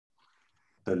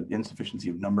the insufficiency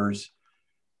of numbers.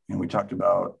 And we talked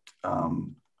about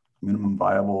minimum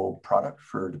viable product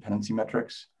for dependency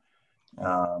metrics.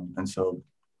 And so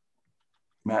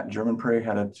Matt Germanprey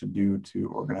had a to-do to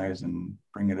organize and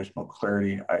bring additional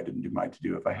clarity. I didn't do my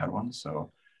to-do if I had one,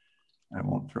 so I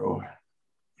won't throw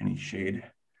any shade.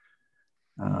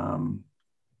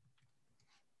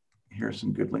 Here's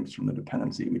some good links from the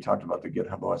dependency. We talked about the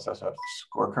GitHub OSSF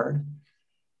scorecard.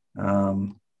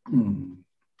 And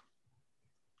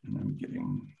I'm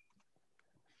getting a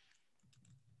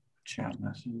chat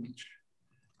message.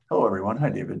 Hello, everyone. Hi,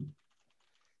 David.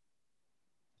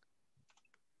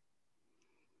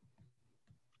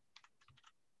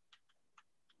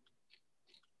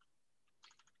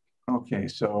 Okay,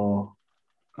 so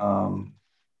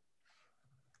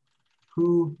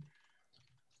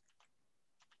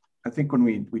I think when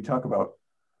we talk about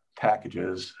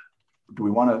packages, do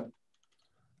we want to,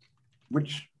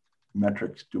 which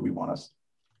metrics do we want to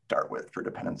start with for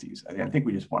dependencies? I think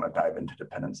we just want to dive into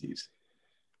dependencies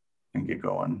and get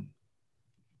going.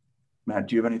 Matt,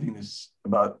 do you have anything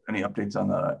about any updates on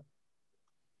the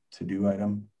to-do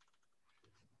item?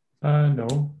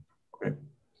 No. Okay.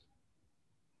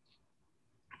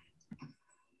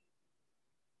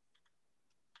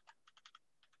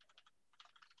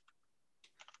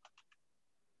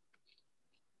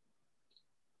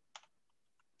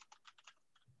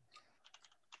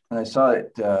 And I saw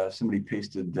it, somebody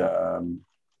pasted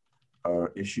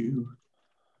our issue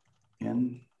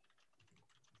in.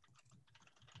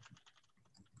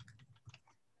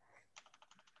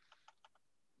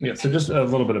 Yeah, so just a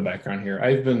little bit of background here.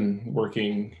 I've been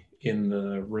working in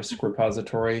the risk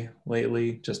repository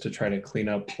lately just to try to clean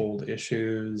up old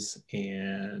issues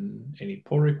and any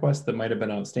pull requests that might have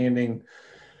been outstanding.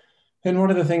 And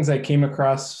one of the things I came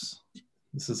across,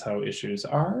 this is how issues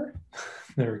are,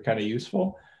 they're kind of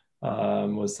useful,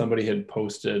 was somebody had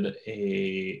posted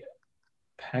a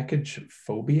package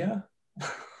phobia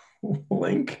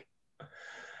link.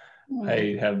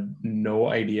 I have no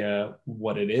idea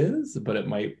what it is, but it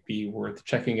might be worth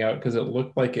checking out because it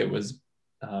looked like it was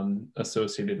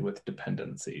associated with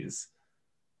dependencies.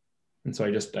 And so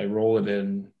I roll it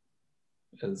in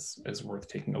as worth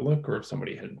taking a look, or if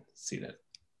somebody had seen it.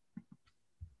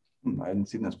 I hadn't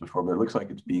seen this before, but it looks like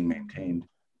it's being maintained.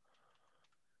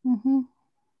 Mm-hmm.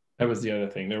 That was the other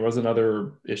thing. There was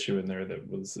another issue in there that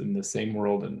was in the same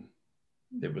world and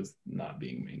it was not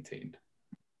being maintained.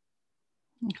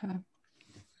 Okay.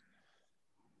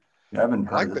 I haven't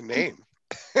heard I like the name.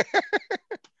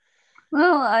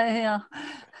 Well, I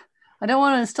don't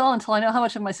want to install until I know how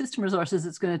much of my system resources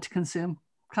it's going to consume.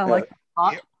 Kind of like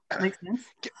thought. Makes sense.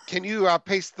 Can you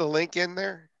paste the link in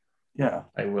there? Yeah,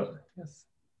 I will. Yes.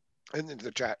 In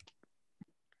the chat.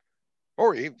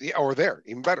 Or there,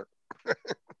 even better.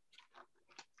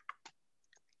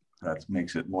 that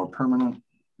makes it more permanent.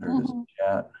 There it is in the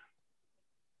chat.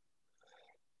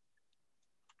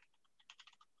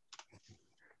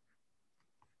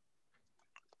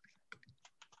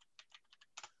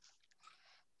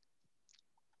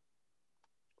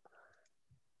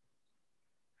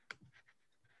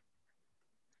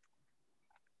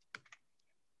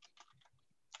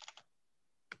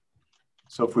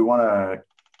 So if we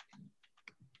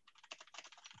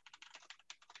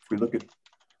look at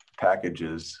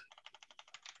packages,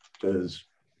 we've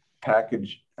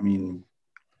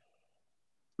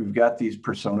got these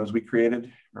personas we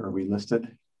created or we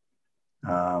listed.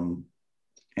 And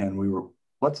can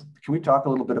we talk a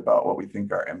little bit about what we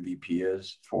think our MVP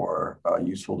is for a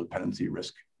useful dependency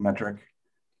risk metric?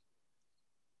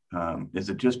 Is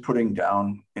it just putting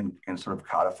down and sort of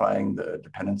codifying the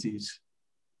dependencies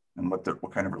and what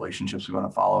kind of relationships we want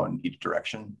to follow in each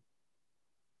direction?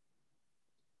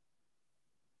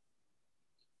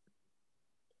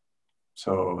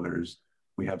 So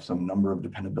we have some number of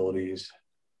dependabilities,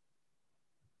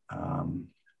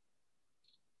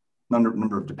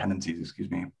 number of dependencies, excuse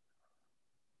me.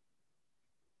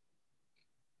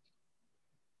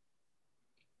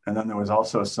 And then there was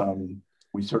also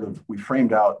we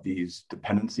framed out these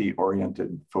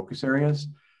dependency-oriented focus areas.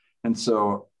 And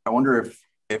so I wonder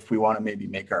if we want to maybe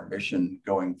make our mission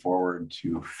going forward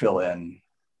to fill in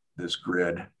this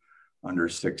grid under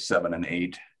 6, 7, and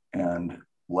 8 and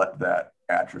let that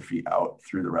atrophy out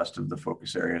through the rest of the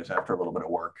focus areas. After a little bit of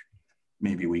work,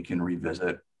 maybe we can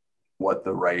revisit what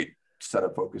the right set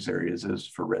of focus areas is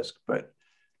for risk. But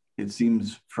it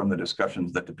seems from the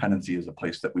discussions that dependency is a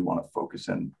place that we want to focus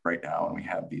in right now. And we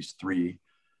have these 3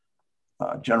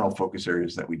 general focus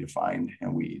areas that we defined,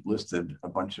 and we listed a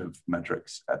bunch of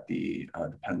metrics at the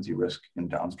dependency risk and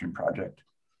downstream project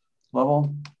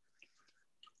level.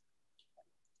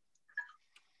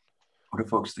 What do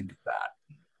folks think of that?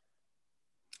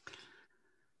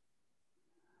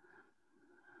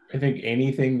 I think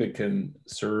anything that can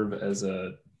serve as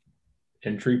a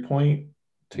entry point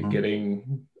to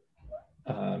getting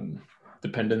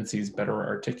dependencies better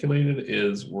articulated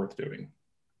is worth doing.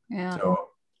 Yeah. So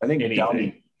I think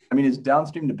anything. is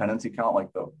downstream dependency count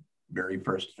like the very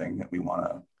first thing that we want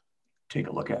to take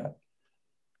a look at? I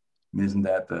mean, isn't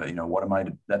that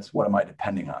that's what am I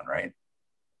depending on, right?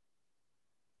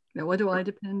 Yeah, what do I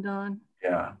depend on?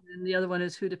 Yeah. And the other one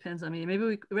is who depends on me. Maybe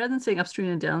we, rather than saying upstream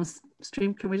and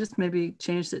downstream, can we just maybe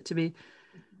change it to be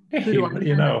who do I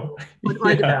depend on? What do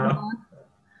I depend on?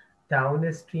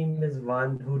 Downstream is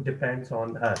one who depends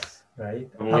on us, right?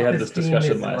 Well, we had this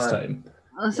discussion last time.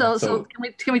 So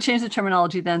can we change the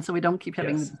terminology then so we don't keep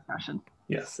having Yes. the discussion?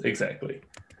 Yes, exactly.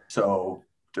 So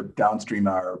the downstream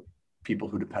are people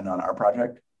who depend on our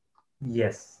project?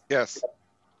 Yes. Yes.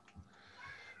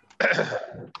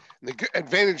 The good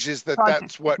advantage is that Project.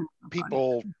 that's what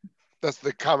people, that's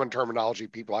the common terminology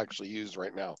people actually use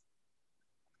right now.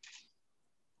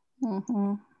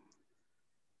 Mm-hmm.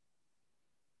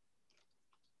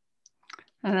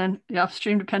 And then the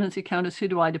upstream dependency count is who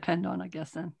do I depend on, I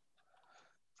guess then.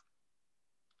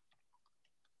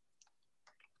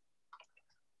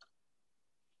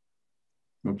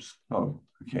 Oops. Oh,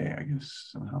 okay. I guess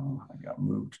somehow I got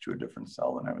moved to a different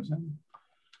cell than I was in.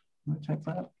 Let me type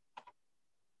that.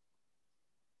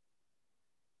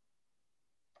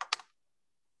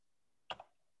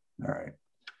 All right.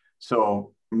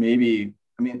 So maybe,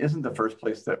 I mean, isn't the first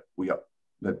place that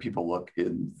that people look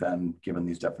in then, given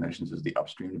these definitions, is the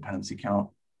upstream dependency count?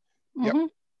 Yep. Mm-hmm.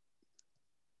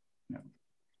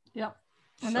 Yep.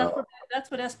 And so,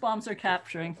 that's what SBOMs are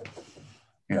capturing.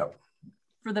 Yep.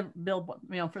 For the build,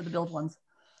 for the build ones.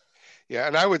 Yeah,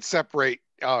 and I would separate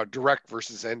direct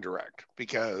versus indirect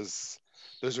because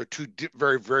those are two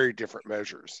very, very different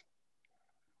measures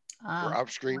for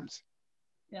upstreams.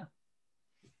 Yeah.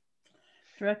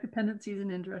 Direct dependencies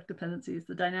and indirect dependencies,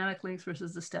 the dynamic links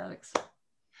versus the statics.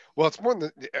 Well, it's more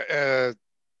than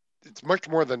it's much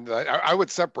more than that. I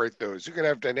would separate those. You can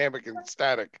have dynamic and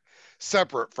static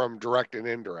separate from direct and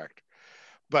indirect.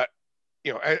 But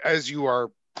as you are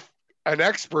an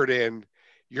expert in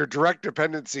your direct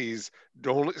dependencies,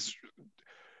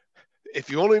 if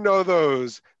you only know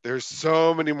those, there's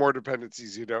so many more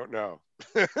dependencies you don't know.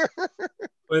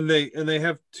 And they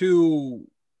have two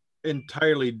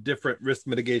entirely different risk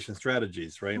mitigation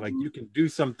strategies, right? Like you can do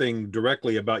something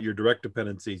directly about your direct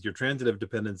dependencies, your transitive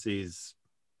dependencies,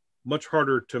 much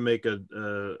harder to make a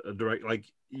direct, like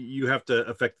you have to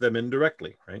affect them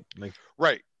indirectly, right? Like,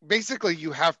 right. Basically,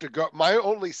 you have to go. My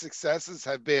only successes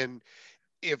have been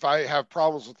if I have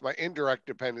problems with my indirect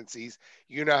dependencies,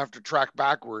 you now have to track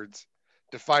backwards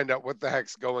to find out what the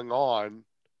heck's going on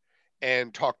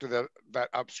and talk to that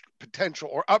potential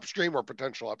or upstream or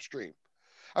potential upstream.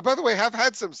 I, by the way, have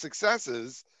had some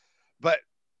successes, but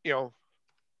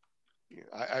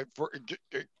for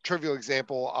a trivial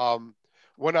example,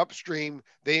 one upstream,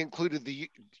 they included the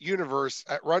universe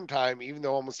at runtime, even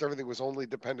though almost everything was only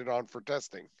dependent on for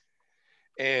testing,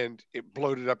 and it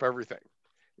bloated up everything.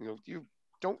 You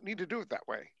don't need to do it that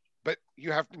way, but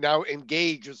you have to now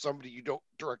engage with somebody you don't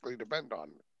directly depend on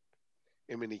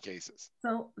in many cases.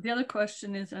 So the other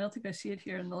question is, I don't think I see it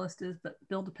here in the list, is that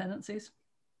build dependencies,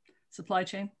 supply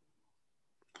chain.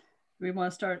 Do we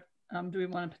want to start, do we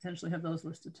want to potentially have those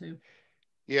listed too?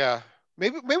 Yeah,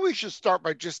 maybe we should start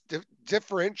by just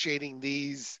differentiating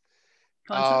these,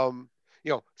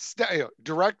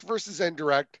 direct versus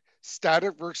indirect,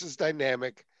 static versus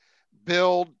dynamic,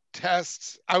 build,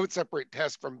 tests. I would separate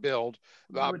test from build.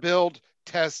 Build,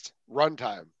 test,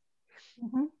 runtime.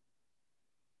 Mm-hmm.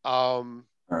 All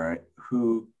right.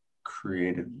 Who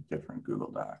created a different Google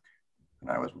Doc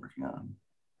that I was working on?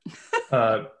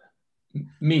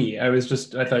 Me. I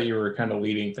thought you were kind of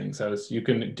leading things. You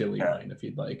can delete mine if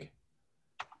you'd like.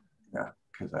 Yeah,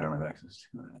 because I don't have access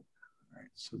to it. All right.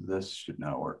 So this should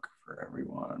now work for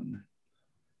everyone.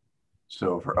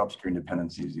 So for upstream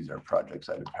dependencies, these are projects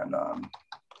I depend on.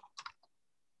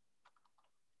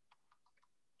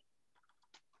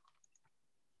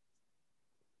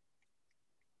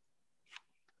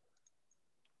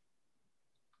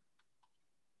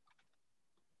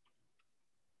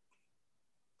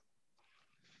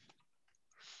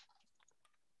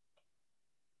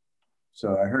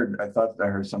 So I thought I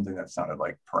heard something that sounded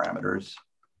like parameters.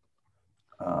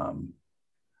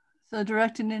 So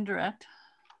direct and indirect,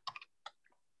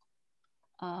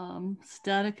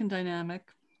 static and dynamic,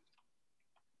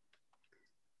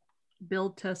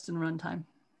 build, test, and runtime.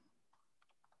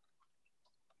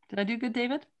 Did I do good,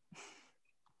 David?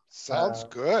 Sounds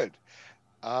good.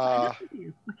 Uh,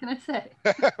 what can I say?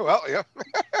 well, yeah.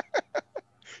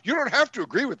 You don't have to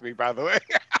agree with me, by the way.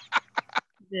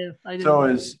 I do.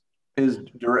 So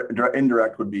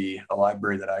indirect would be a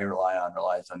library that I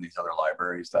relies on these other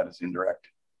libraries. That is indirect.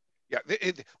 Yeah,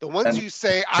 the ones you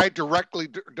say I directly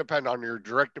depend on, your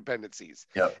direct dependencies.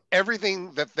 Yep.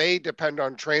 Everything that they depend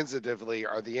on transitively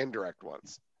are the indirect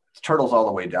ones. Turtle's all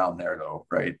the way down there, though,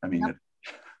 right? I mean, yep.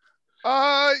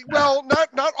 Well,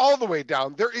 not all the way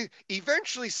down.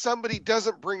 Eventually somebody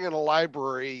doesn't bring in a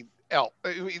library else.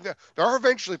 There are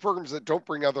eventually programs that don't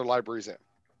bring other libraries in.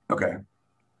 Okay.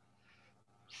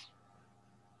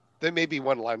 They may be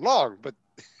one line long, but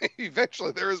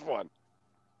eventually there is one.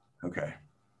 Okay.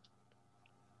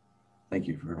 Thank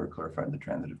you for clarifying the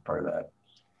transitive part of that.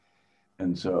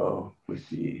 And so with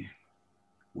the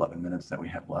 11 minutes that we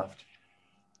have left,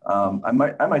 I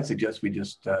might suggest we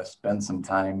just spend some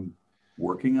time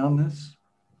working on this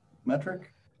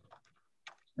metric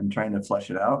and trying to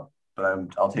flesh it out, but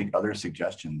I'll take other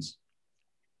suggestions.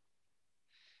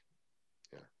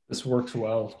 Yeah. This works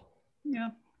well. Yeah.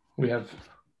 We have.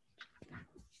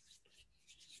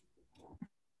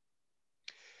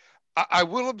 I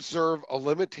will observe a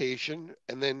limitation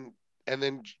and then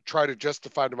try to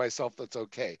justify to myself that's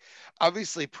okay.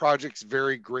 Obviously, projects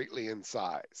vary greatly in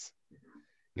size.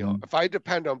 You know, if I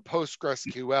depend on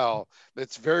PostgreSQL,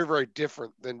 that's very, very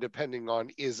different than depending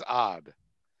on is-odd.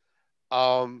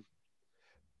 But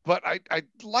I'd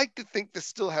like to think this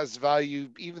still has value,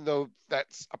 even though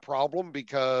that's a problem,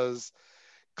 because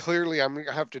clearly I'm going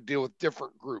to have to deal with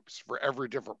different groups for every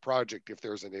different project if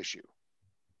there's an issue.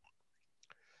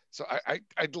 So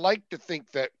I'd like to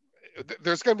think that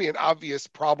there's going to be an obvious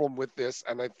problem with this,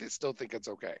 and I still think it's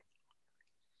okay.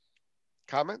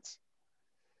 Comments?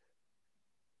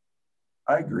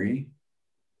 I agree.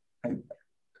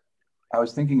 I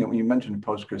was thinking that when you mentioned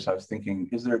Postgres, I was thinking,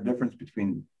 is there a difference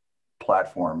between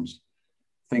platforms,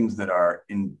 things that are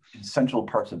in essential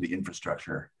parts of the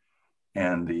infrastructure,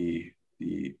 and the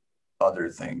other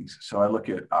things? So I look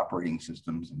at operating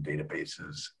systems and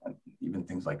databases, and even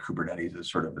things like Kubernetes as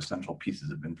sort of essential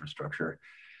pieces of infrastructure.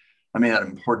 I may not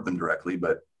import them directly,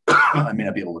 but I may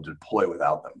not be able to deploy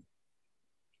without them.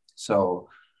 So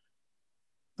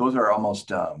those are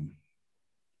almost, I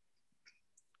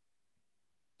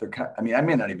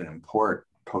may not even import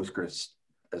Postgres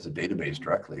as a database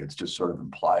directly. It's just sort of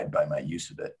implied by my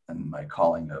use of it and my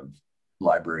calling of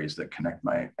libraries that connect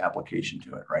my application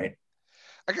to it, right?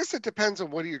 I guess it depends on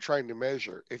what are you trying to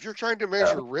measure. If you're trying to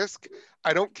measure risk,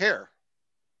 I don't care.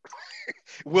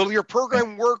 Will your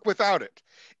program work without it?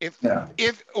 If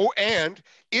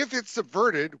it's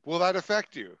subverted, will that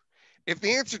affect you? If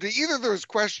the answer to either of those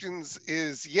questions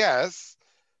is yes,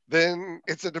 then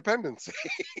it's a dependency.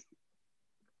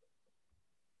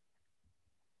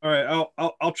 All right,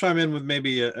 I'll chime in with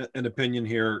maybe an opinion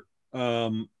here,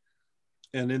 and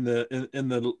in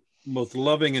the most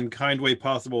loving and kind way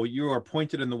possible. You are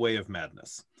pointed in the way of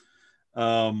madness.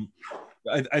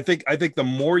 I think the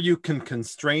more you can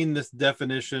constrain this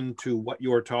definition to what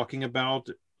you're talking about,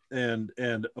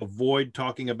 and avoid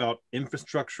talking about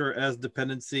infrastructure as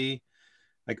dependency,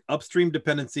 like upstream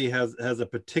dependency has a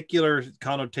particular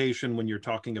connotation when you're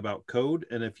talking about code,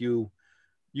 and if you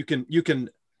can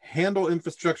handle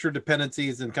infrastructure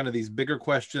dependencies and kind of these bigger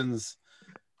questions,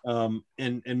 and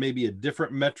maybe a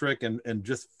different metric, and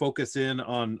just focus in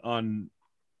on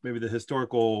maybe the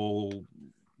historical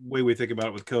way we think about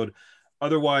it with code.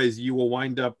 Otherwise, you will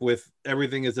wind up with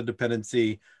everything is a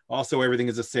dependency. Also, everything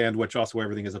is a sandwich. Also,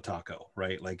 everything is a taco,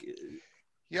 right? Like,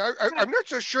 yeah, I'm not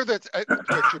so sure that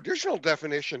the traditional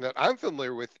definition that I'm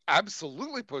familiar with,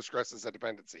 absolutely Postgres is a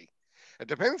dependency. A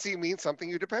dependency means something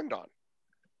you depend on.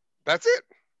 That's it.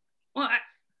 Well,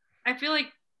 I feel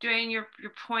like, Dwayne, your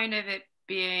point of it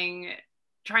being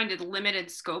trying to limit in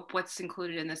scope what's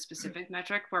included in this specific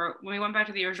metric, where when we went back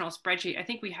to the original spreadsheet, I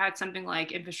think we had something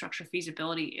like infrastructure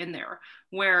feasibility in there,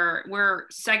 where we're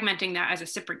segmenting that as a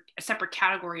separate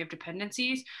category of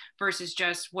dependencies versus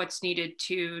just what's needed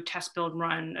to test, build,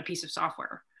 run a piece of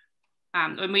software.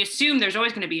 And we assume there's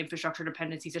always going to be infrastructure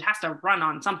dependencies. It has to run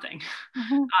on something.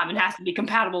 It has to be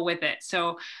compatible with it.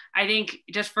 So I think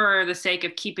just for the sake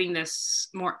of keeping this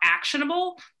more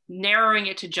actionable, narrowing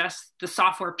it to just the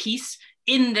software piece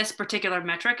in this particular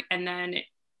metric, and then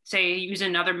say use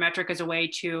another metric as a way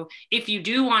to, if you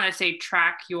do want to say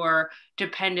track your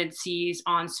dependencies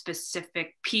on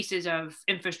specific pieces of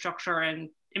infrastructure and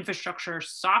infrastructure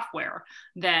software,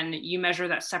 then you measure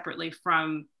that separately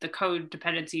from the code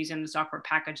dependencies in the software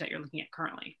package that you're looking at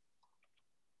currently.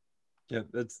 Yeah,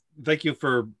 thank you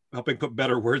for helping put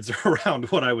better words around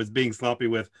what I was being sloppy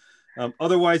with.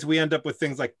 Otherwise, we end up with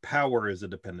things like power as a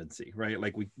dependency, right?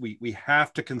 Like we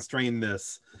have to constrain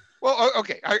this. Well,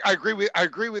 okay, I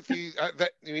agree with you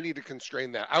that we need to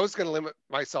constrain that. I was going to limit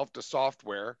myself to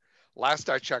software. Last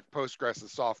I checked, Postgres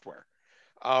is software.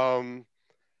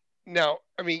 Now,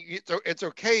 I mean, it's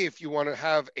okay if you want to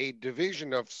have a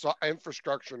division of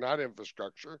infrastructure, not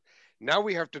infrastructure. Now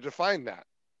we have to define that.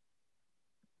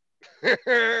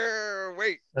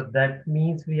 Wait. So that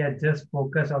means we are just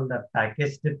focused on the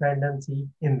package dependency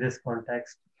in this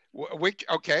context.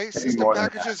 Okay, system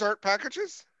packages aren't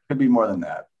packages? Could be more than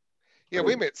that. Yeah,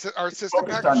 wait a minute. Are system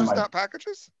packages not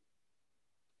packages?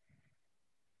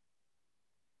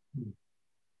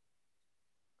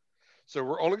 So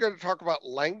we're only going to talk about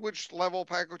language level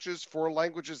packages for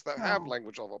languages that have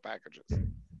language level packages.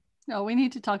 No, we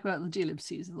need to talk about the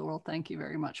glibcs of the world. Thank you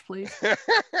very much, please.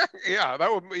 Yeah, that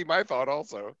would be my thought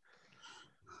also.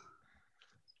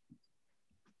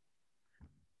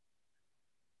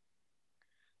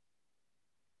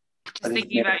 Just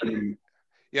thinking about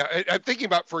yeah, I'm thinking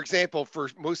about, for example, for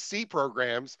most C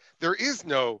programs, there is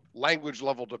no language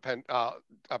level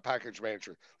package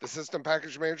manager. The system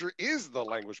package manager is the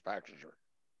language packager.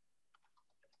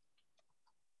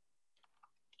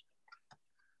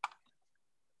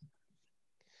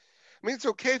 I mean, it's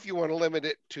okay if you want to limit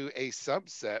it to a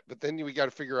subset, but then we got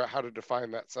to figure out how to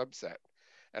define that subset.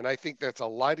 And I think that's a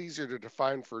lot easier to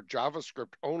define for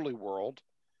JavaScript only world,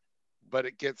 but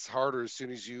it gets harder as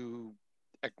soon as you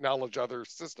acknowledge other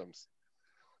systems.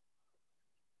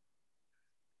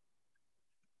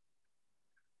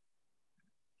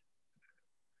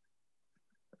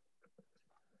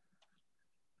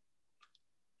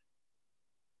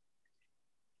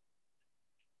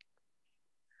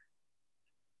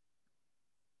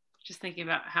 just thinking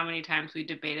about how many times we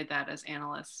debated that as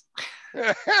analysts.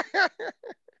 When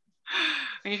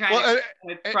you're trying to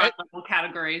broad level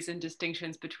categories and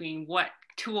distinctions between what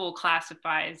tool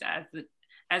classifies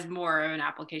as more of an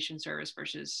application service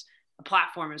versus a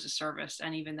platform as a service,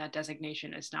 and even that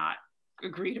designation is not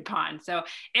agreed upon. So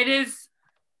it is,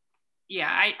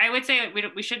 yeah, I would say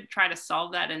we should try to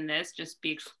solve that in this, just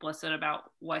be explicit about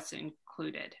what's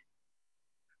included.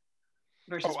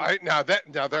 Now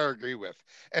that I agree with.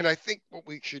 And I think what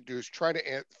we should do is try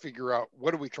to figure out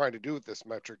what are we trying to do with this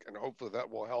metric, and hopefully that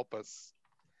will help us,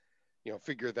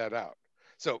 figure that out.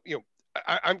 So,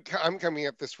 I'm coming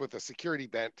at this with a security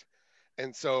bent,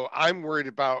 and so I'm worried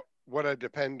about what I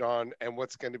depend on and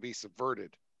what's going to be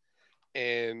subverted.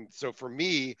 And so for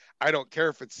me, I don't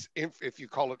care if you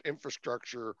call it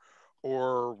infrastructure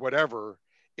or whatever.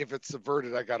 If it's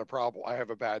subverted, I got a problem. I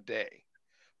have a bad day.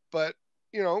 But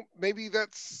maybe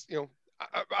that's,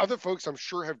 other folks I'm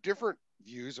sure have different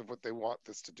views of what they want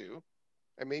this to do.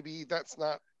 And maybe that's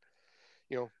not,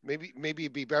 maybe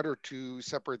it'd be better to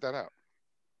separate that out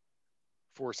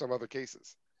for some other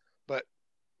cases. But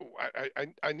I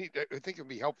think it'd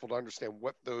be helpful to understand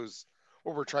what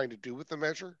we're trying to do with the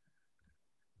measure.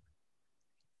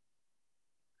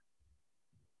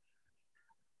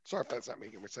 Sorry if that's not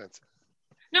making much sense.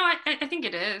 No, I think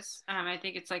it is. I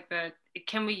think it's like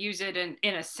can we use it in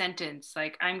a sentence?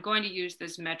 Like, I'm going to use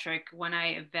this metric when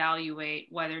I evaluate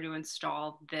whether to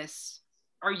install this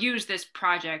or use this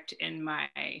project in my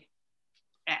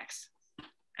X.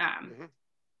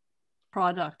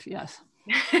 Product, yes.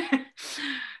 So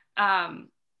I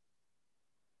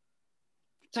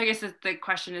guess the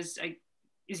question is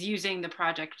using the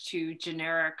project to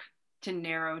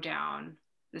narrow down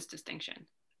this distinction.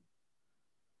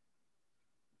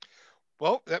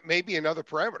 Well, that may be another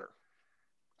parameter.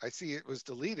 I see it was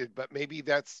deleted, but maybe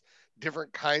that's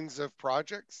different kinds of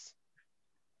projects.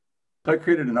 So I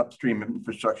created an upstream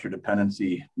infrastructure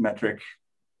dependency metric.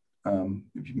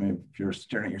 If you're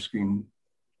staring at your screen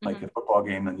like a football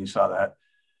game, then you saw that.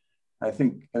 I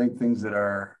think things that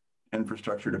are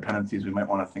infrastructure dependencies we might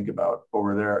want to think about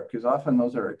over there, because often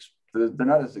those they're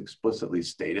not as explicitly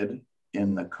stated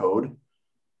in the code,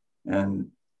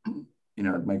 and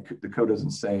the code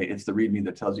doesn't say it's the README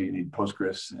that tells you need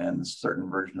Postgres and a certain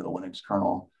version of the Linux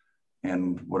kernel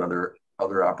and what other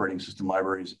operating system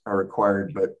libraries are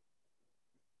required, but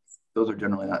those are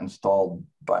generally not installed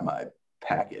by my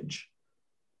package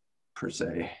per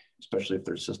se, especially if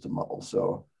they're system level.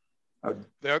 So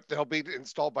they'll be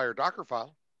installed by your Docker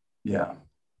file. Yeah.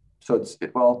 So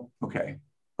okay.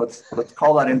 Let's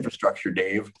call that infrastructure,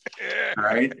 Dave. All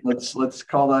right. Let's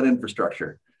call that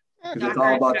infrastructure. Because it's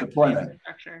all about deployment.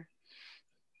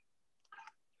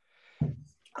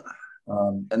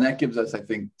 And that gives us, I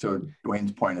think, to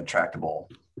Dwayne's point, a tractable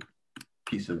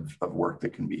piece of work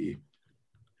that can be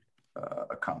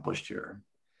accomplished here.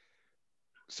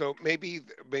 So maybe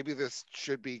this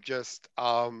should be just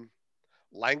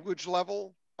language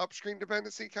level upstream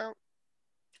dependency count?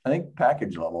 I think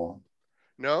package level.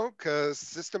 No, because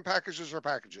system packages are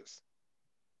packages.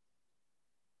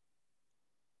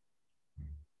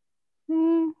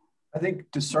 I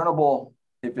think discernible,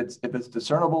 if it's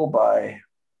discernible by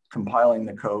compiling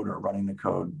the code or running the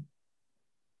code,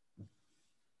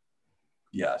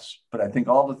 yes. But I think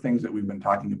all the things that we've been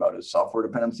talking about as software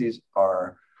dependencies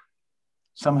are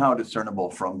somehow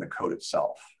discernible from the code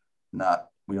itself.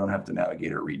 We don't have to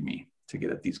navigate or README to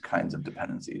get at these kinds of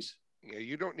dependencies. Yeah,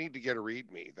 you don't need to get a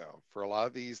README though. For a lot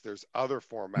of these, there's other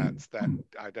formats that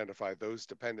identify those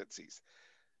dependencies.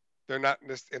 They're not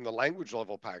in the language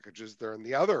level packages, they're in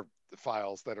the other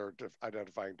files that are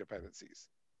identifying dependencies.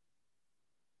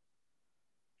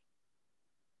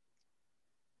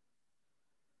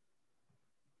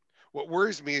 What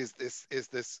worries me is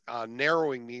this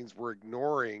narrowing means we're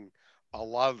ignoring a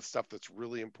lot of the stuff that's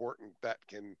really important that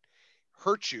can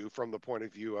hurt you from the point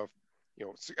of view of,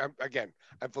 again,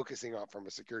 I'm focusing on from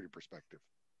a security perspective.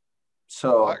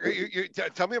 So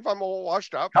tell me if I'm all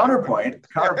washed up. Counterpoint.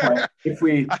 If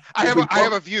we, I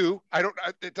have a view.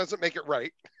 It doesn't make it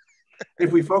right.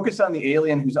 If we focus on the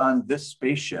alien who's on this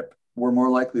spaceship, we're more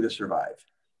likely to survive.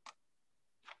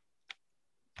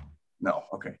 No,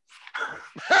 okay.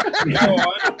 No,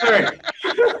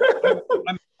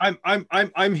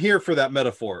 I'm here for that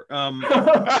metaphor.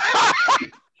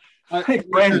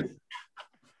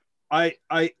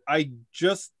 I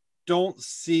just don't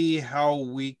see how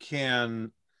we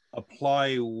can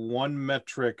apply one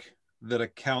metric that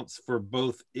accounts for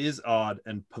both is-odd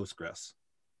and Postgres.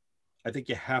 I think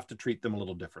you have to treat them a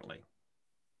little differently,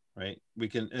 right? We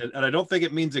can, and I don't think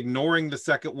it means ignoring the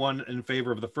second one in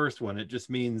favor of the first one. It just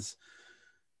means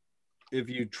if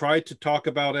you try to talk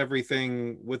about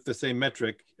everything with the same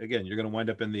metric, again, you're going to wind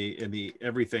up in the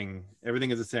everything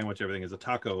is a sandwich, everything is a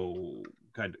taco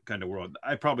kind of world.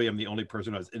 I probably am the only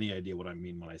person who has any idea what I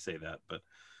mean when I say that, but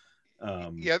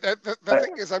yeah, the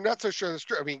thing is, I'm not so sure that's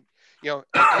true. I mean,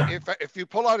 if you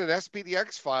pull out an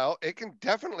SPDX file, it can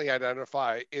definitely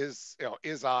identify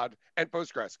is-odd and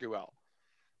PostgreSQL.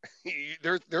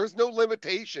 There's no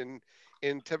limitation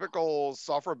in typical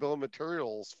software bill of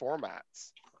materials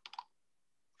formats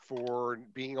for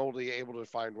being able to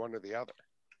find one or the other.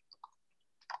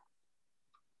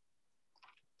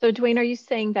 So Dwayne, are you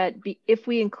saying that if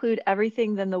we include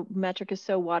everything, then the metric is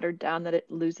so watered down that it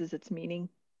loses its meaning?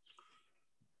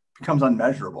 Becomes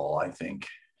unmeasurable, I think.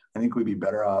 I think we'd be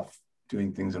better off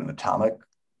doing things at an atomic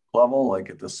level,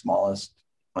 like at the smallest,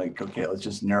 like, okay, let's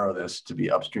just narrow this to be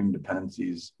upstream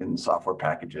dependencies in software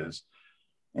packages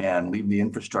and leave the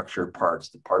infrastructure parts,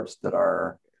 the parts that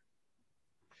are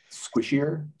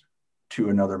squishier, to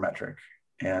another metric.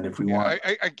 And if we want,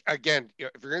 again,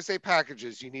 if you're going to say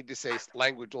packages, you need to say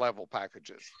language level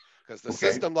packages, because the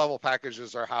system level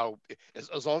packages are how,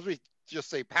 as long as we just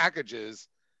say packages,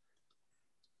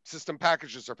 system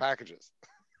packages are packages.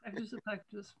 Packages are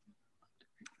packages.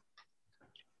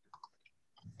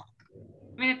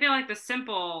 I mean, I feel like the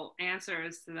simple answer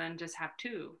is to then just have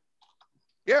two.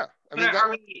 Yeah, I mean,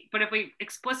 but if we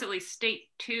explicitly state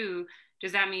two,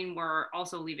 does that mean we're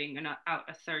also leaving out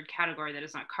a third category that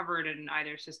is not covered in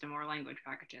either system or language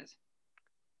packages?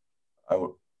 I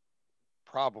would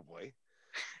probably,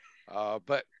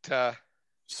 but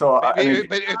so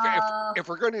if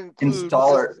we're going to include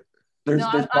installer, there's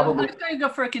I'm probably going to go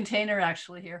for a container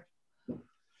actually here.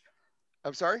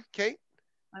 I'm sorry, Kate.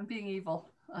 I'm being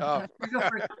evil. I'm going to go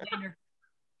for a container.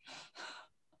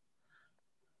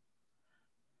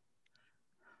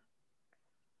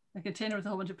 A container with a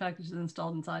whole bunch of packages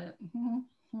installed inside it.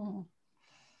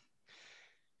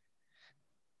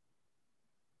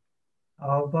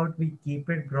 How about we keep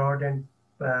it broad and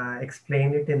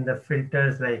explain it in the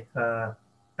filters like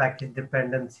package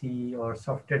dependency or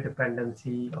software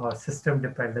dependency or system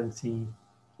dependency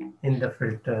in the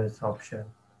filters option.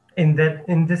 In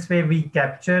this way, we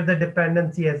capture the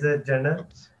dependency as a journal,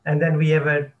 and then we have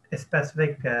a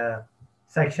specific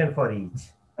section for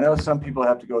each. I know some people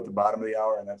have to go at the bottom of the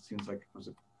hour, and that seems like it was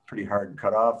a pretty hard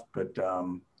cutoff, but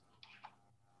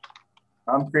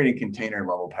I'm creating container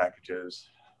level packages.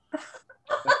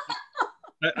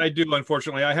 I do,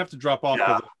 unfortunately. I have to drop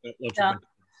off. Yeah.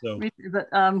 So. But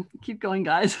keep going,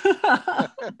 guys.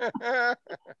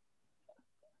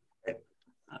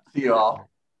 See you all.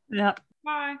 Yeah.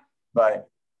 Bye. Bye.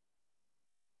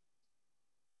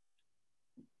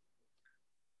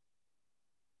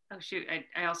 Oh shoot!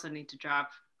 I also need to drop.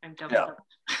 I'm double. Yeah.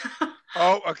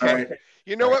 Oh, okay.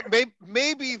 You know what?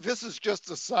 Maybe this is just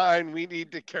a sign we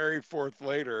need to carry forth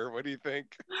later. What do you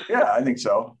think? Yeah, I think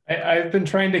so. I've been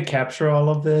trying to capture all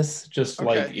of this just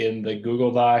like Okay. in the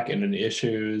Google Doc and in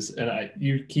issues, and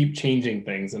you keep changing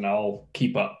things and I'll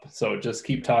keep up. So just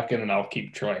keep talking and I'll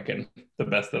keep tracking the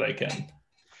best that I can.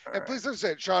 And please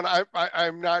understand, Sean,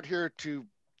 I'm not here to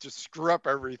just screw up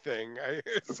everything.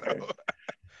 Okay.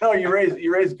 No, you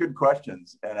raise good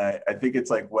questions, and I think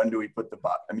it's like, when do we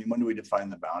when do we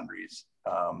define the boundaries?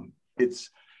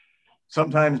 It's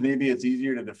sometimes maybe it's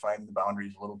easier to define the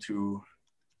boundaries a little too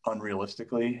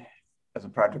unrealistically as a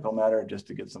practical matter, just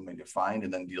to get something defined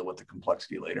and then deal with the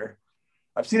complexity later.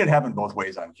 I've seen it happen both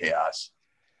ways on CHAOSS.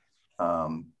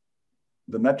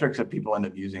 The metrics that people end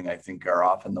up using, I think, are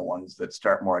often the ones that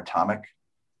start more atomic.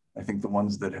 I think the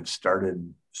ones that have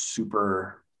started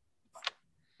super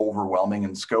overwhelming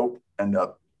in scope end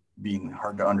up being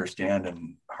hard to understand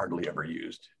and hardly ever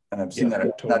used. And I've seen that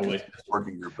not just in this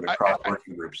working group, but across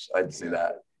working groups. I'd say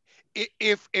that.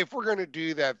 If we're going to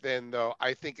do that, then though,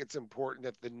 I think it's important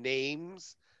that the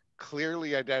names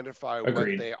clearly identify Agreed.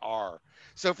 what they are.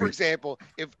 So, for example,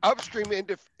 if upstream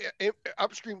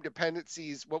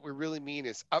dependencies, what we really mean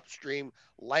is upstream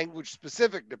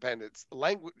language-specific dependencies,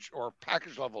 language or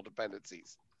package level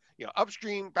dependencies. You know,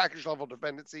 upstream package level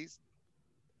dependencies.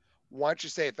 Why don't you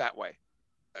say it that way?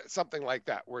 Something like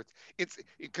that, where it's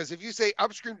because if you say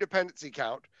upstream dependency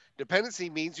count, dependency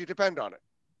means you depend on it.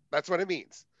 That's what it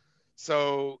means.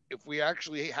 So if we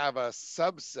actually have a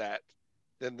subset,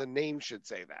 then the name should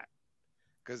say that,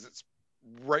 because it's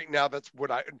right now, that's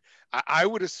what I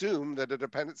would assume that a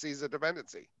dependency is a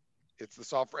dependency. It's the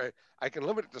software. I can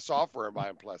limit it to software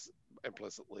by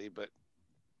implicitly, but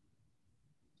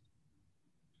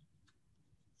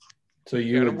so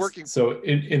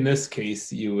in this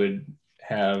case, you would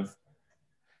have,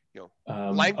 you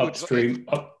know, language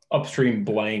upstream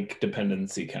blank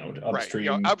dependency count, upstream,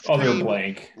 right, you know, upstream other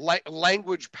blank,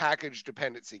 language package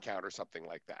dependency count or something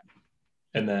like that.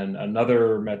 And then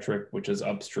another metric, which is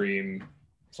upstream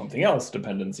something else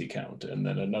dependency count, and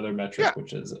then another metric,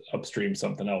 which is upstream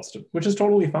something else, which is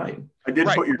totally fine. I did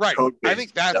put your code base. I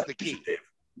think that's the key.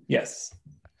 Yes.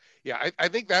 Yeah, I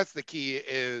think that's the key,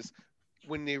 is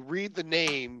when they read the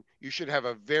name, you should have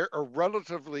a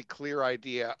relatively clear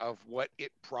idea of what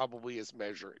it probably is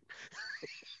measuring.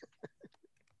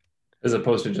 As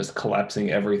opposed to just collapsing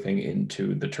everything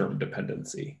into the term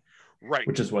dependency. Right.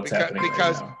 Which is what's happening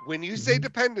because right now. When you say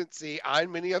dependency, I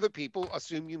and many other people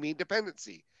assume you mean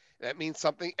dependency. That means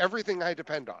everything I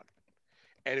depend on.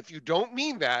 And if you don't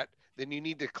mean that, then you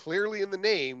need to clearly in the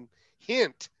name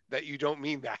hint that you don't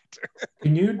mean that.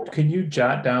 Can you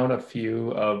jot down a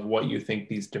few of what you think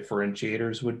these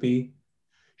differentiators would be?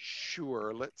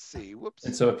 Sure. Let's see. Whoops.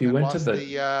 And so if you went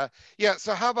to yeah.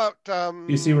 So how about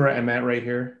you see where I'm at right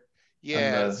here?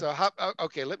 Yeah. So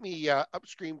okay, let me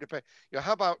upstream depend. You know,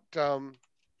 how about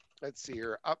let's see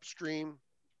here, upstream.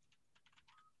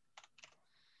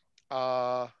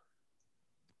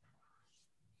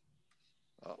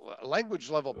 Language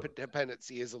level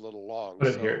dependency is a little long.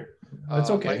 Put it here.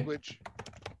 That's okay. Language.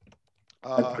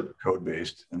 I put code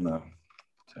based in the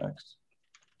text.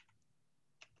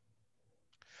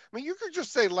 I mean, you could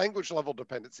just say language level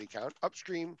dependency count,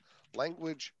 upstream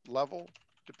language level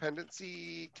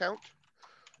dependency count.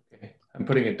 Okay, I'm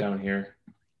putting it down here.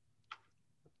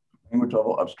 Language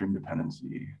level upstream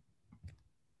dependency.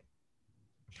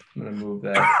 I'm going to move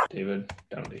that, David,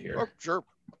 down to here. Oh, sure.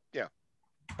 Yeah.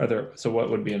 So what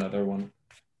would be another one?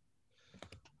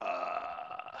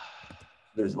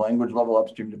 There's language level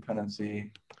upstream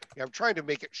dependency. Yeah, I'm trying to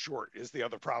make it short is the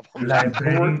other problem.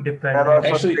 Library dependency.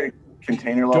 Actually,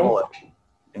 container level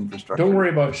infrastructure. Don't worry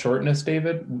about shortness,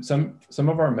 David. Some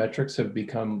of our metrics have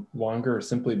become longer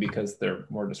simply because they're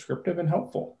more descriptive and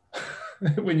helpful.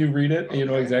 When you read it, you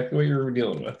know exactly what you're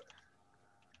dealing with.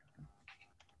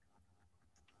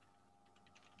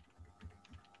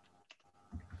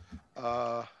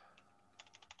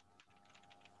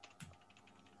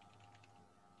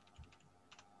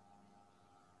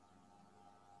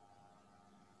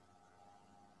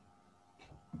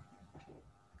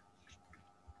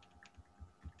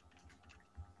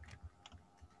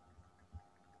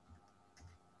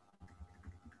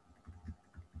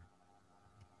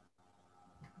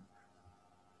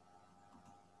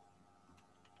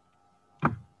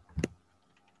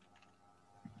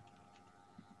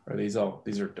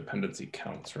 These are dependency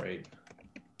counts, right?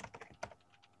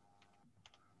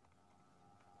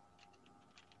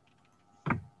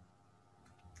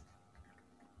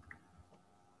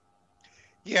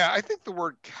 Yeah, I think the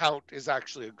word count is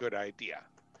actually a good idea,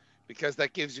 because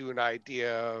that gives you an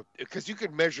idea, because you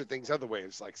could measure things other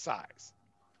ways like size.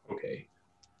 Okay.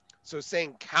 So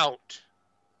saying count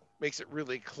makes it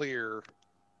really clear.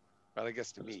 Well, I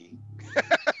guess to me.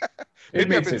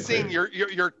 Maybe I've been seeing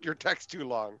your text too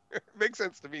long. Makes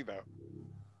sense to me though.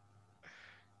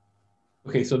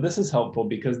 Okay, so this is helpful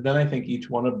because then I think each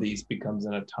one of these becomes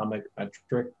an atomic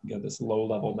metric, this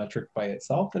low-level metric by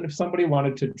itself. And if somebody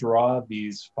wanted to draw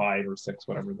these 5 or 6,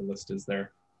 whatever the list is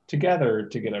there, together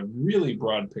to get a really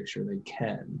broad picture, they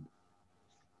can.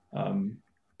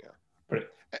 Yeah.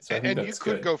 But so I think and you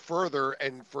could go further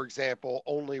and, for example,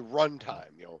 only runtime.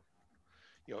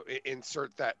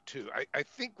 Insert that too. I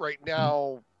think right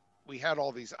now we had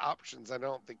all these options. I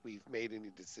don't think we've made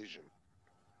any decision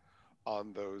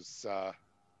on those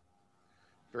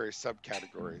various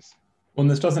subcategories. Well,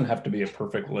 and this doesn't have to be a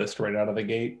perfect list right out of the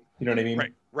gate. You know what I mean?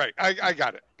 Right. I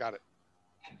got it.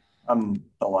 I'm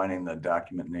aligning the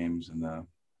document names and the.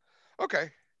 Okay.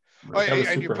 Right.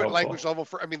 And you put helpful. Language level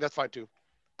for. I mean, that's fine too.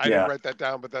 I didn't write that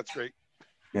down, but that's great.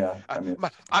 Yeah.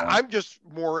 I'm just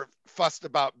more fussed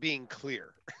about being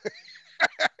clear.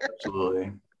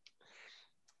 Absolutely.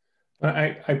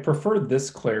 I prefer this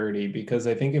clarity because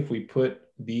I think if we put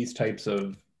these types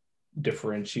of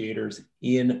differentiators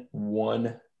in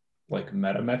one like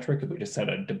meta metric, if we just set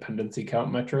a dependency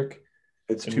count metric,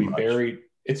 it's too much.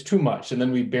 It's too much. And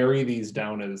then we bury these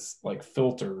down as like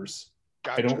filters.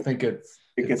 Gotcha. I don't think it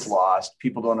gets lost.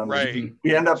 People don't understand. Right.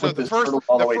 We end up with this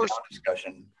all the way down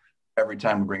discussion every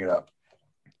time we bring it up.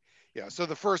 Yeah. So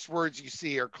the first words you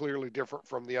see are clearly different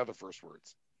from the other first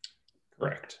words.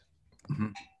 Correct. Mm-hmm.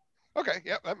 Okay.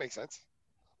 Yeah, that makes sense.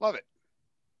 Love it.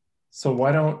 So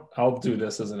I'll do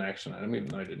this as an action item, even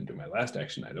though I didn't do my last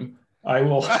action item. I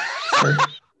will.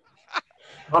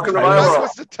 Welcome to my world. You're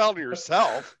supposed to tell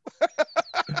yourself.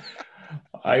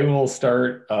 I will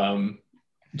start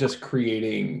just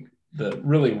creating the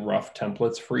really rough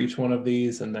templates for each one of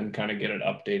these, and then kind of get it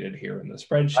updated here in the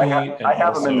spreadsheet. I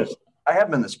have them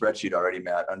in the spreadsheet already,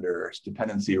 Matt, under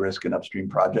dependency, risk, and upstream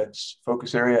projects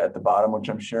focus area at the bottom, which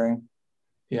I'm sharing.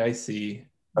 Yeah, I see.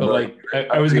 But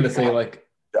I was going to say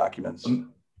documents.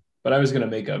 But I was going to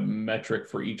make a metric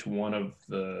for each one of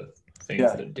the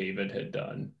things that David had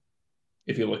done.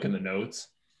 If you look in the notes.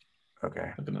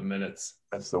 Okay. Look in the minutes.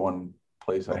 That's the one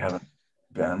place I haven't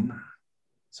been.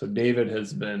 So David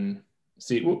has been,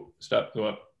 go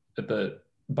up at the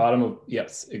bottom of,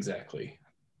 yes, exactly.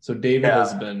 So David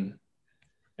has been,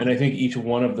 and I think each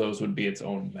one of those would be its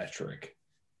own metric.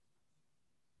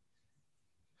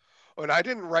 Oh, and I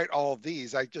didn't write all of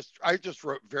these. I just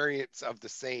wrote variants of the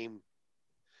same,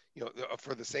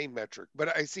 for the same metric,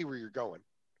 but I see where you're going.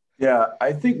 Yeah,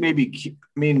 I think maybe, because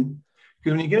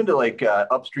when you get into like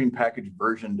upstream package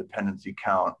version dependency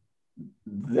count,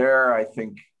 there, I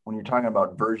think when you're talking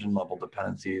about version level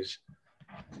dependencies,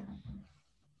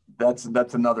 that's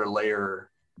another layer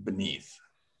beneath.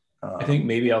 I think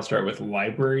maybe I'll start with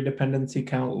library dependency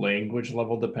count, language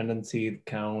level dependency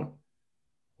count,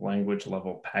 language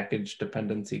level package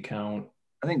dependency count.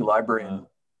 I think library.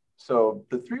 So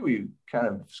the 3 we kind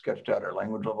of sketched out are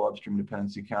language level upstream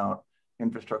dependency count,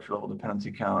 infrastructure level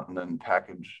dependency count, and then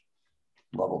package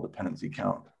level dependency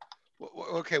count.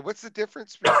 Okay, what's the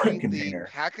difference between the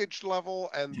package level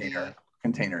and the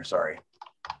container? Sorry.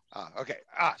 Okay.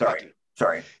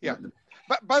 Sorry. Yeah.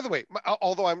 But by the way,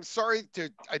 although I'm sorry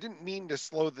I didn't mean to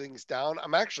slow things down.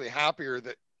 I'm actually happier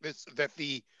that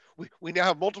we now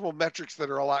have multiple metrics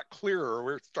that are a lot clearer.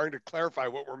 We're starting to clarify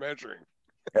what we're measuring.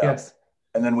 Yeah. Yes.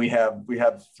 And then we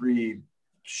have 3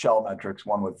 shell metrics,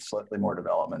 one with slightly more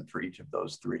development for each of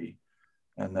those 3,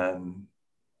 and then.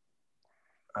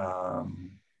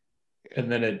 And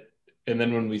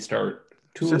then when we start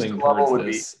tooling towards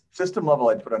this, system level,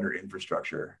 I'd put under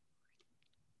infrastructure.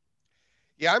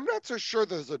 Yeah, I'm not so sure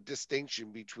there's a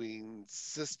distinction between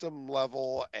system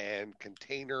level and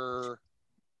container.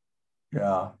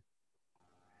 Yeah.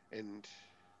 And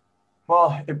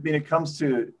well, it comes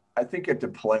to, I think, at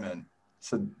deployment.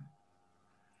 So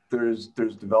there's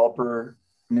developer.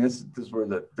 This is where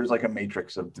there's like a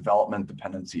matrix of development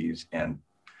dependencies and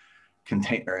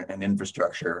container and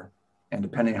infrastructure. And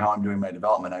depending how I'm doing my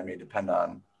development, I may depend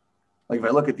on, like if I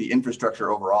look at the infrastructure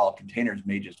overall, containers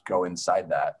may just go inside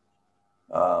that.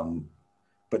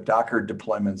 But Docker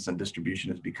deployments and distribution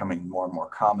is becoming more and more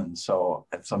common. So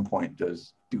at some point,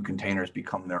 do containers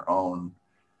become their own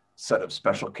set of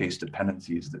special case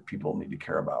dependencies that people need to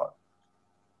care about?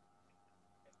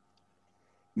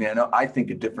 I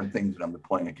think of different things when I'm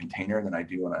deploying a container than I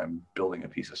do when I'm building a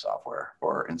piece of software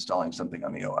or installing something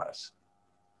on the OS.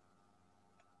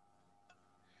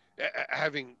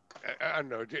 Having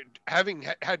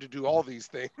had to do all these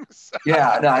things.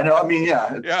 Yeah, no, I know. I mean,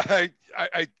 yeah. Yeah,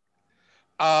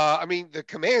 I mean, the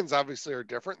commands obviously are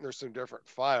different, and there's some different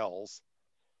files.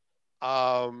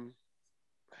 And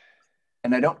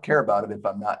I don't care about it if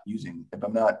I'm not using,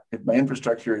 if my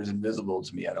infrastructure is invisible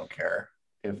to me, I don't care.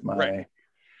 If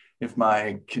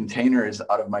my container is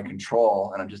out of my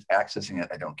control and I'm just accessing it,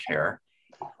 I don't care.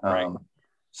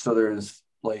 So there's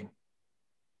like,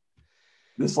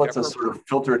 this lets us sort of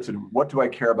filter it to what do I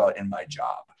care about in my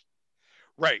job?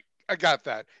 Right. I got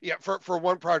that. Yeah. For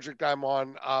one project I'm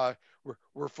on,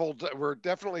 we're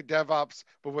definitely DevOps,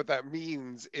 but what that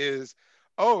means is,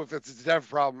 oh, if it's a dev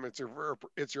problem, it's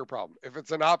your problem. If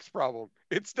it's an ops problem,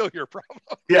 it's still your problem.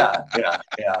 Yeah.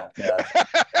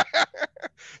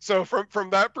 So from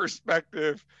that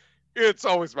perspective, it's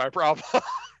always my problem.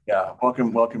 Yeah.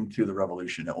 Welcome to the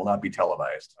revolution. It will not be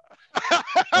televised.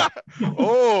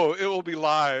 Oh, it will be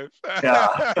live.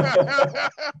 Yeah.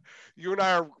 You and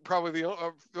I are probably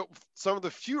some of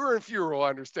the fewer and fewer will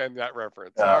understand that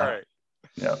reference. All right.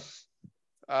 Yeah.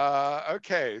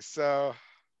 Okay, so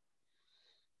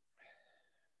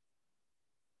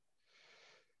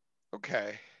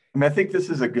okay. I mean, I think this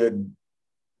is a good.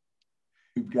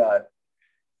 We've got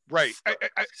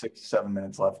 6-7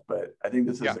 minutes left, but I think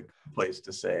this is a good place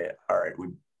to say, all right, we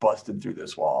busted through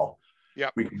this wall.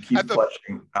 Yeah, we can keep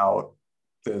fleshing out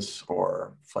this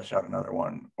or flesh out another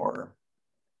one, or.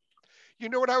 You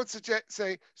know what I would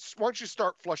say? Why don't you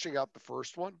start fleshing out the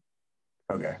first one?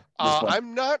 Okay.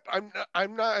 I'm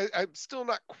still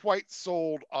not quite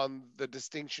sold on the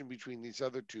distinction between these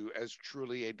other two as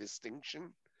truly a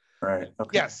distinction. Right.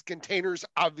 Okay. Yes, containers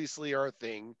obviously are a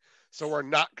thing. So are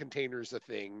not containers a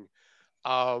thing?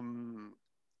 I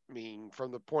mean,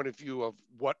 from the point of view of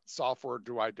what software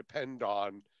do I depend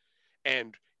on,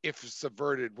 and if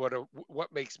subverted,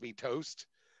 what makes me toast?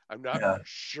 I'm not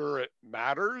sure it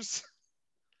matters.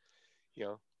 You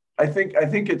know, I think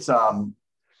it's I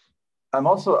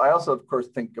also of course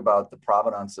think about the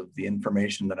provenance of the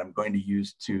information that I'm going to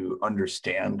use to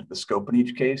understand the scope in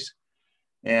each case.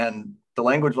 And the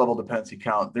language level dependency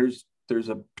count, there's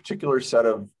a particular set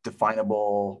of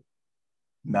definable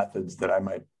methods that I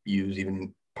might use,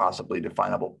 even possibly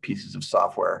definable pieces of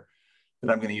software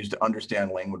that I'm going to use to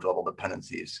understand language level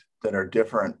dependencies that are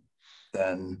different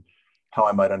than how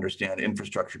I might understand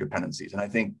infrastructure dependencies. And I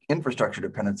think infrastructure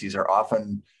dependencies are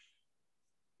often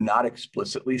not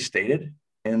explicitly stated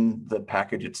in the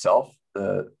package itself.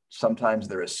 Sometimes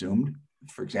they're assumed.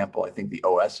 For example, I think the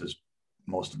OS is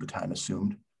most of the time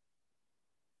assumed.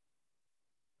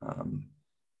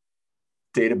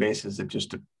 Databases, it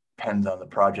just depends on the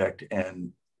project.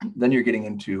 And then you're getting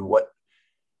into what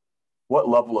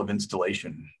level of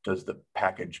installation does the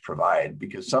package provide?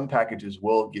 Because some packages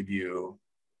will give you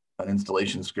an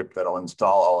installation script that'll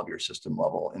install all of your system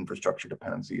level infrastructure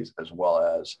dependencies as well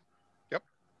as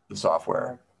the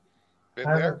software.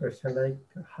 I have a question, like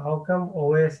how come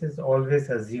OS is always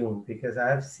assumed? Because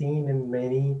I've seen in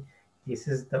many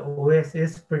cases the OS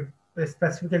is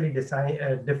specifically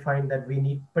defined that we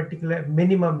need particular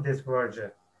minimum this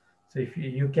version. So if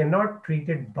you cannot treat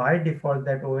it by default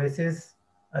that OS is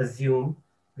assumed,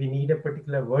 we need a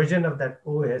particular version of that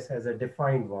OS as a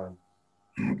defined one.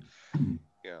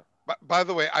 Yeah. But by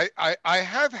the way, I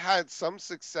have had some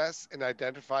success in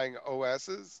identifying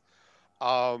OSs,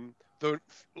 though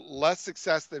less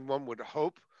success than one would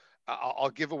hope.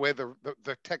 I'll give away the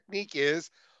technique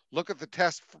is look at the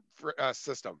test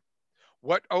system.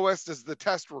 What OS does the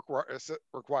test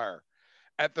require?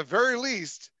 At the very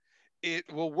least, it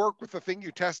will work with the thing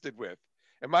you tested with.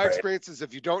 And my experience is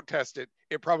if you don't test it,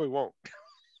 it probably won't.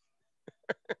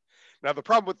 Now, the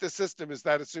problem with this system is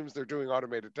that assumes they're doing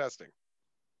automated testing.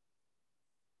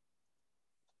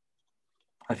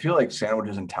 I feel like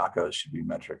sandwiches and tacos should be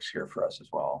metrics here for us as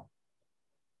well.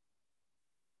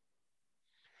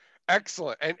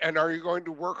 Excellent. And are you going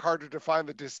to work hard to define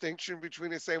the distinction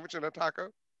between a sandwich and a taco?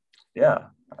 Yeah,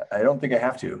 I don't think I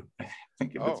have to. I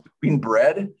think if it's between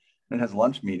bread and it has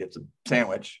lunch meat, it's a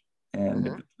sandwich. And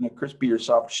if it's in a crispy or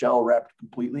soft shell wrapped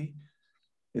completely,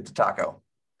 it's a taco.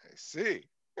 I see.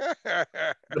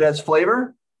 But as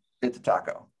flavor, it's a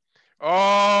taco.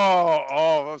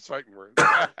 Oh, those fighting words.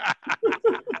 All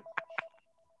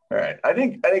right. I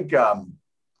think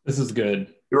this is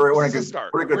good. We're a good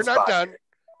start. We're not done.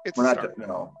 It's we're not done,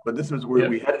 no. But this is where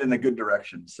we headed in a good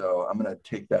direction. So I'm gonna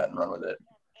take that and run with it.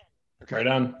 Okay. Right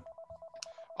on.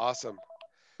 Awesome.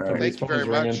 Right. Thank you very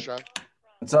much, Sean.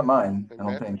 It's not mine, I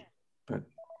don't think. But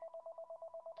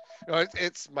no,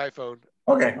 it's my phone.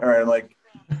 Okay. All right. Like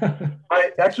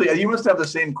actually, you must have the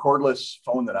same cordless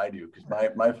phone that I do, because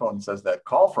my phone says that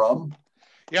call from.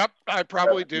 Yep, I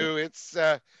probably do. It's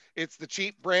the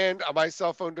cheap brand. My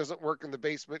cell phone doesn't work in the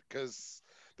basement because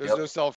there's no cell